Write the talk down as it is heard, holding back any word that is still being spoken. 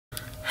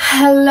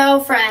Hello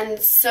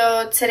friends,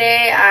 so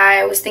today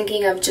I was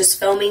thinking of just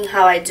filming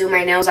how I do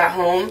my nails at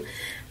home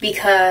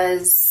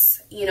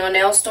because, you know,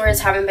 nail stores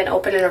haven't been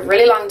open in a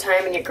really long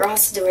time and your girl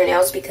has to do her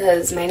nails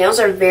because my nails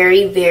are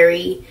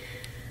very,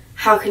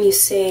 how can you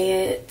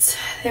say it,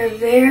 they're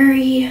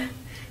very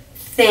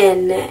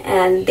thin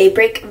and they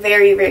break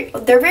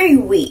they're very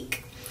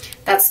weak,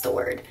 that's the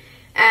word.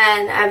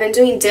 And I've been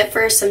doing dip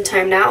for some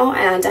time now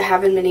and I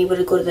haven't been able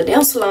to go to the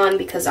nail salon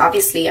because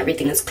obviously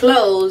everything is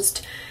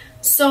closed.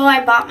 So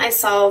I bought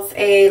myself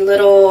a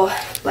little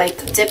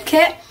like dip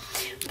kit,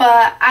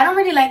 but I don't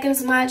really like it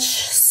as much,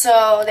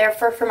 so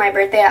therefore for my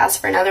birthday I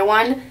asked for another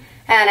one,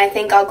 and I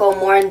think I'll go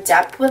more in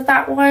depth with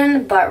that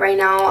one, but right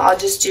now I'll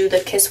just do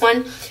the Kiss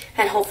one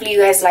and hopefully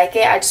you guys like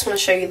it. I just want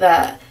to show you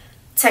the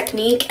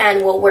technique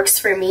and what works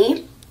for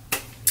me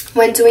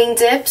when doing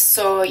dips,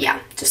 so yeah,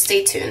 just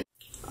stay tuned.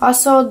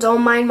 Also,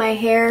 don't mind my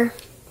hair,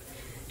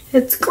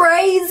 it's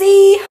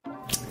crazy.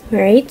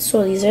 Alright,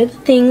 so these are the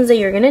things that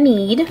you're gonna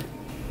need.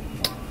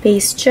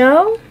 Base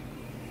gel,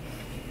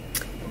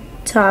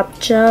 top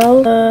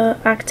gel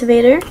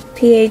activator,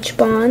 pH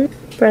bond,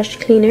 brush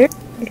cleaner,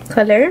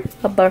 color,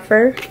 a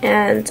buffer,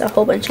 and a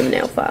whole bunch of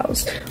nail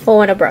files.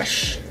 Oh, and a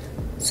brush,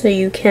 so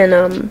you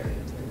can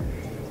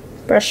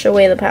brush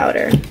away the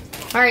powder.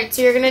 Alright,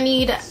 so you're gonna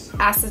need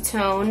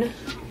acetone,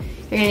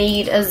 you're gonna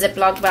need a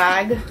Ziploc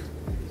bag,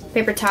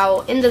 paper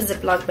towel in the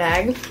Ziploc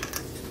bag.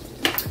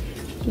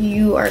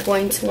 You are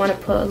going to want to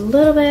put a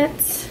little bit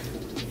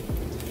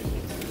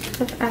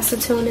of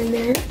acetone in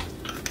there.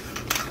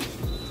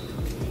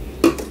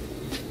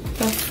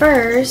 But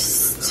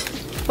first,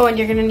 oh, and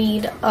you're gonna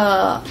need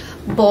a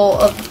bowl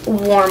of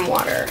warm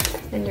water,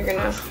 and you're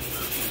gonna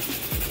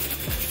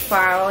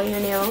file your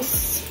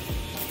nails.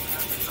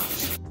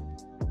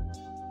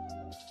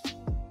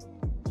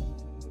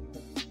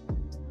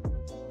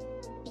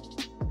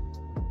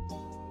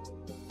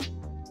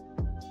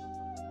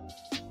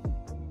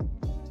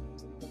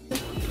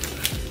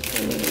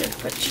 And you're gonna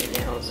put your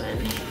nails in.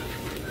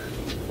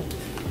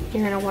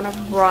 You're gonna wanna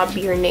rub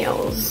your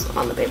nails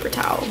on the paper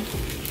towel.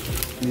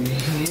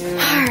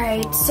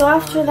 Alright, so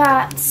after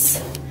that,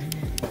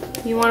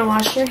 you wanna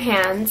wash your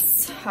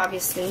hands,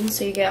 obviously,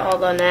 so you get all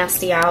the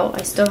nasty out.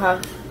 I still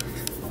have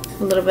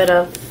a little bit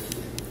of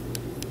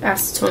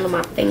acetone on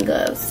my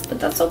fingers, but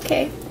that's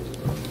okay.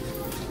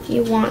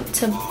 You want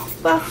to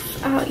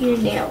buff out your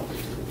nail.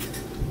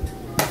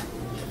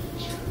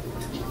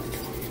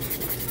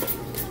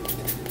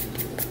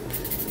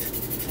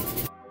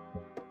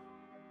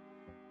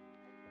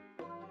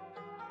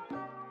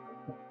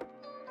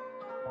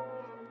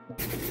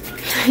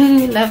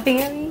 You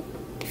laughing at me?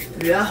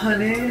 Yeah,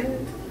 honey.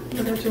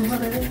 Look at you,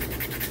 honey.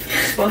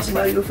 Sponsored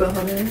by you,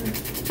 honey.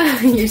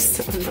 You're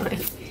so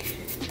annoying.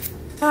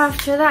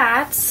 After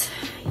that,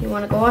 you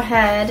want to go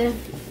ahead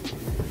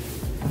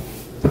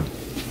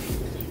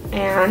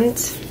and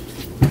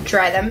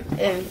dry them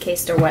in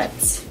case they're wet.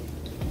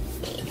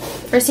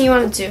 First thing you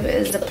want to do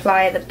is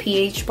apply the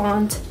pH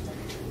bond.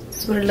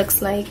 This is what it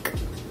looks like.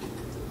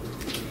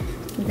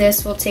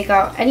 This will take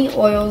out any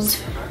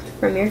oils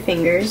from your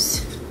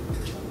fingers,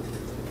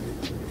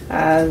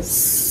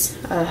 as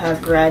I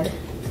have read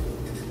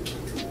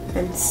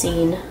and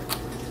seen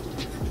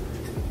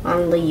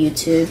on the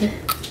YouTube.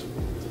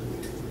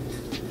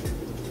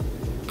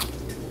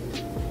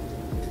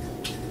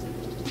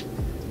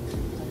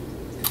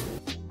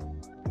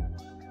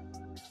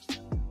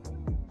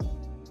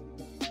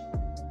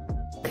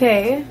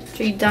 Okay,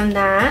 after you've done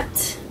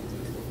that,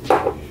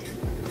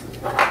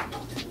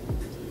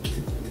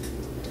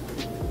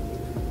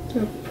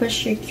 you'll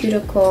push your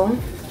cuticle .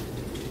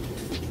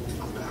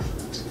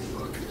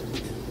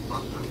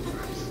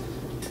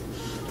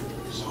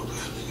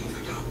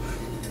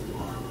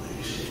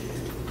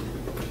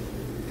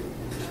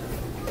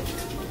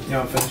 Yeah,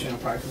 I'm finishing a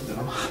practice that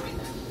I'm happy.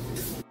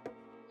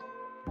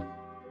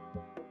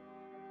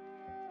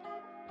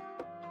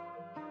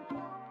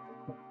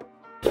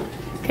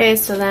 Okay,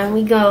 so then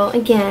we go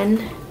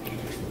again,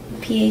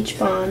 pH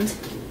bond.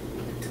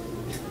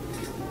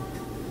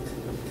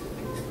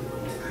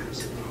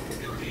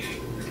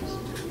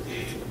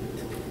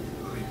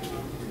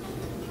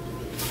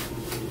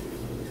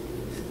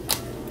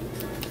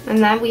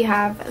 And then we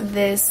have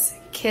this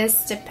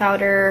Kiss dip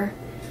powder.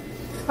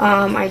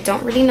 I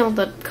don't really know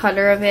the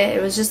color of it.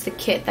 It was just the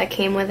kit that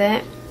came with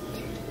it.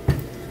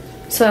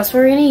 So that's what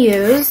we're gonna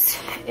use.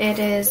 It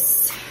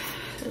is,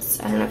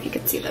 I don't know if you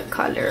can see the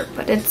color,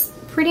 but it's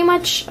pretty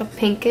much a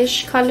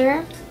pinkish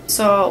color.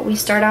 So we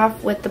start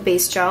off with the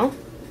base gel.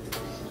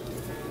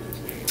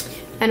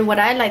 And what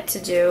I like to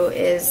do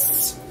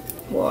is,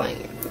 well,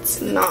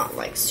 it's not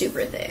like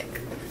super thick.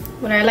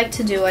 What I like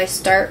to do, I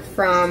start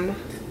from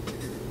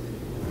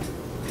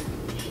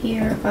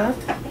here up.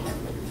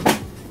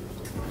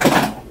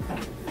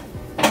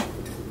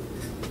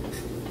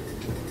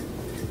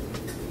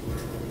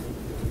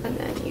 And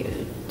then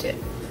you dip.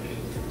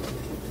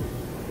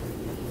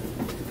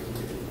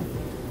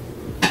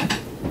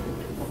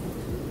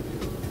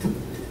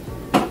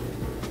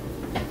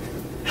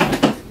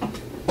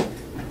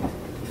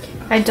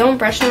 I don't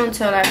brush it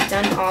until I've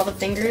done all the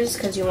fingers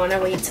because you want to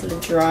wait till it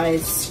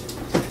dries.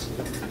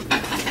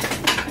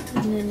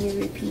 And then you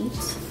repeat.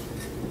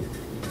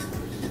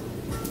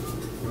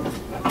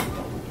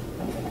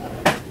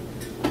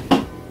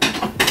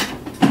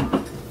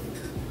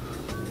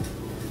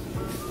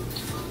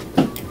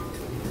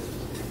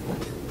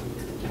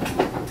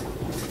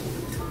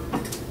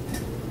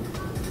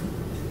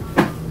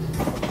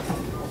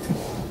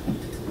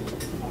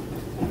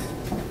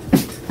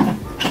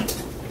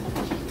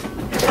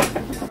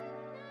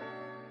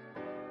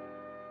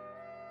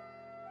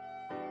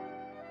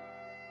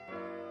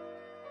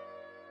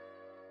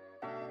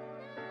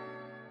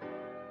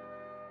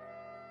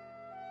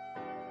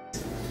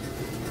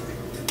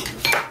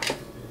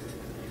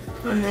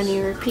 And then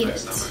you repeat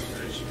it.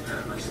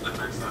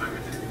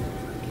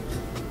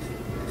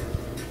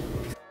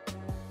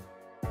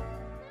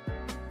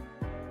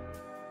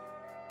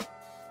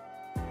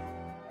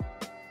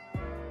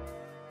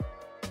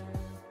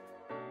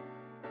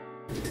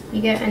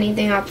 You get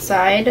anything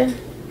outside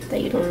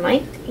that you don't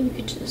like, you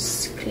could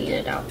just clean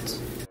it out.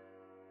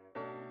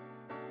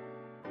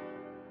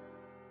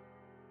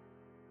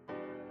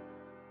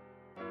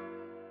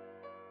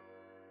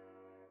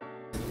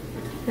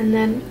 And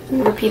then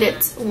repeat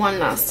it one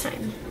last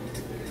time.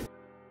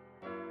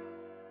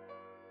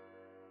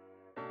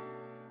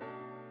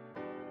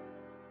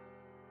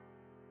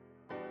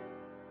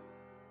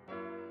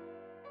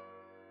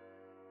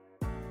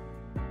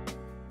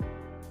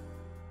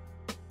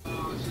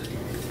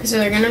 So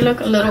they're gonna look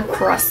a little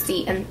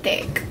crusty and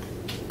thick,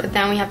 but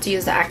then we have to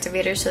use the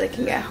activator so they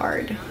can get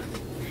hard.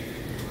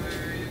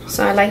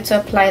 So I like to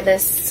apply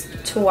this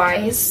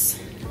twice,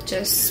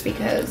 just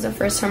because the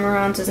first time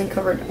around doesn't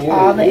cover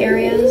all the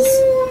areas.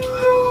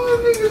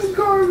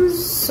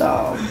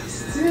 So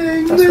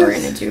that's what we're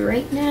gonna do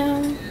right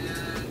now.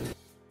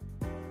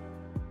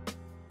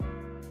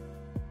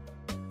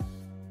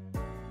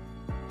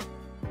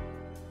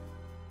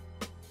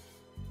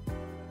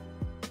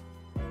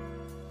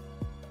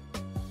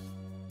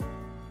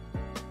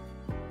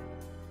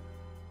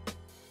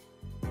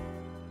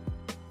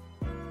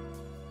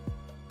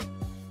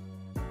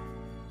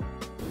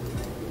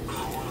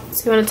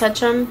 So you want to touch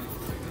them,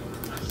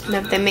 and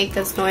if they make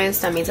this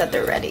noise, that means that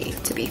they're ready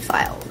to be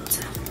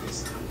filed.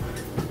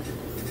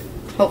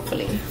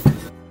 Hopefully.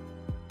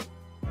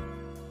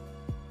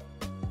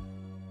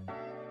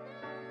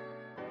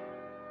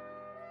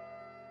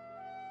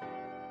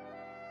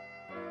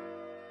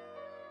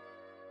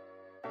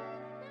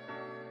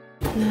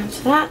 And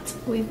after that,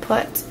 we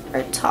put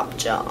our top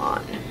gel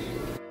on.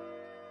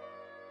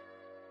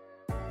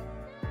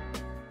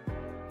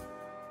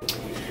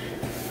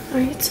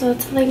 Alright, so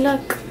that's how they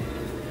look.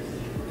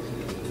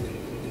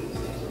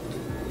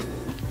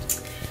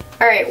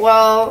 Alright,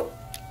 well,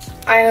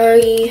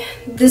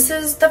 this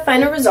is the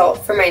final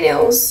result for my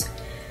nails.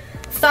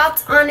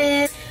 Thoughts on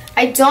it?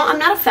 I'm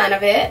not a fan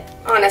of it,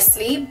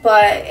 honestly,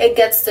 but it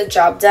gets the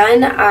job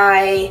done.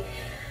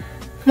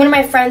 One of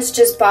my friends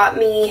just bought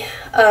me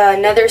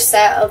another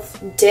set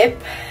of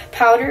dip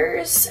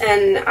powders,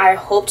 and I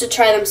hope to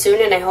try them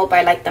soon, and I hope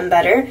I like them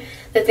better.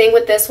 The thing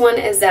with this one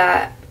is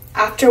that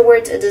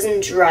afterwards it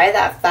doesn't dry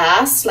that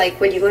fast.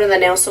 Like when you go to the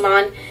nail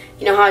salon,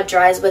 you know how it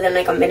dries within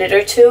like a minute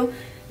or two?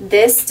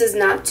 This does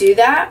not do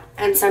that,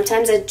 and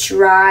sometimes it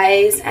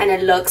dries and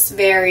it looks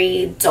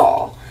very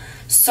dull.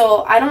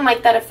 So I don't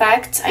like that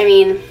effect. I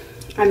mean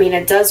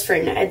it does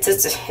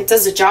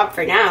the job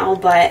for now,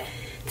 but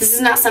this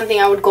is not something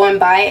I would go and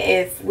buy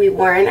if we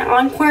weren't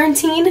on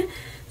quarantine.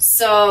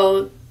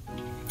 So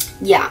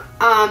yeah,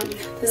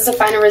 this is the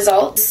final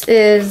result. This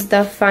is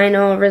the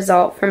final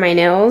result for my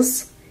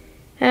nails,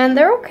 and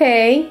they're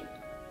okay.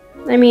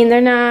 I mean, they're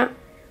not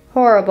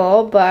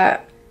horrible,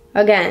 but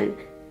again,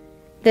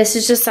 this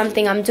is just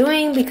something I'm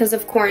doing because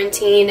of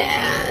quarantine,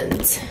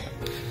 and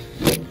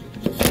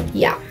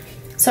yeah.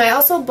 So I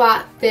also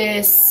bought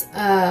this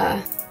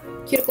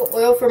cuticle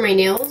oil for my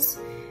nails,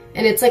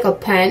 and it's like a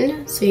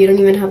pen, so you don't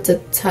even have to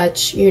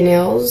touch your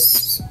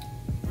nails,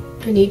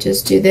 and you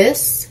just do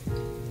this,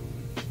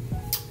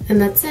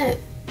 and that's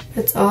it.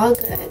 It's all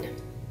good.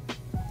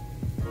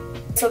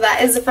 So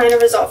that is the final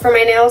result for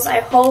my nails.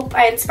 I hope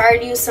I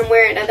inspired you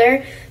somewhere or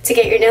another to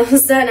get your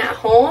nails done at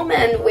home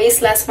and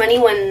waste less money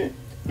when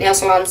nail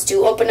salons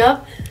do open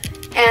up.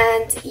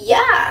 And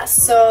yeah,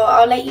 so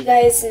I'll let you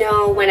guys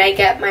know when I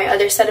get my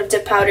other set of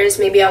dip powders.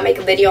 Maybe I'll make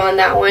a video on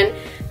that one.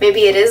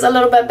 Maybe it is a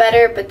little bit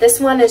better, but this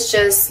one is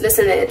just,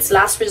 listen, it's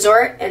last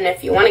resort, and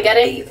if you want to get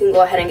it, you can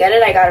go ahead and get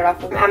it. I got it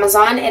off of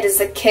Amazon. It is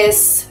a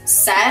Kiss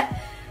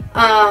set.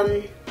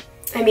 I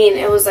mean,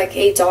 it was like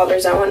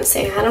 $8, I want to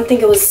say. I don't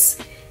think it was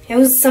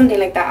something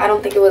like that. I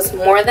don't think it was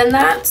more than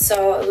that,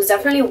 so it was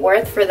definitely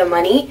worth for the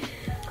money.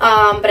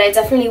 But I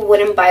definitely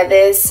wouldn't buy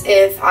this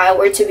if I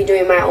were to be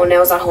doing my own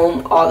nails at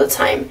home all the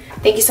time.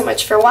 Thank you so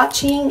much for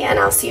watching, and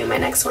I'll see you in my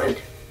next one.